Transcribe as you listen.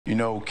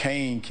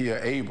Cain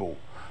killed Abel.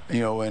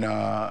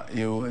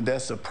 And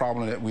that's the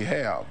problem that we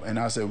have. And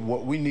I said,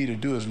 what we need to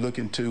do is look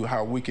into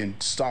how we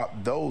can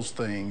stop those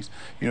things.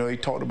 He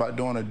talked about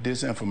doing a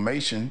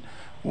disinformation.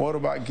 What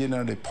about getting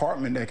a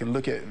department that can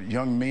look at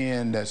young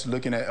men, that's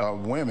looking at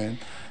women,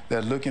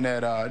 that's looking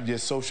at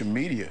just social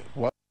media?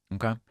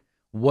 Okay.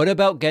 What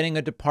about getting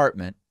a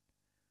department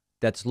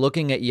that's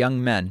looking at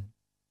young men,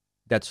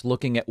 that's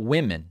looking at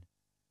women,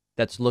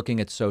 that's looking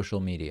at social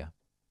media?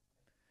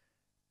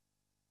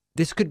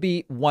 This could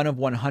be one of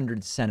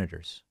 100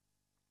 senators.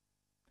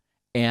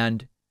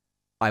 And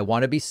I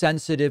want to be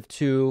sensitive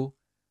to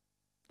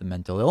the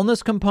mental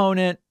illness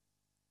component,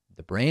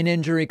 the brain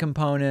injury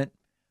component,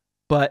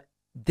 but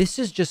this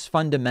is just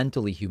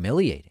fundamentally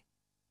humiliating.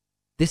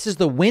 This is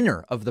the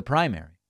winner of the primary.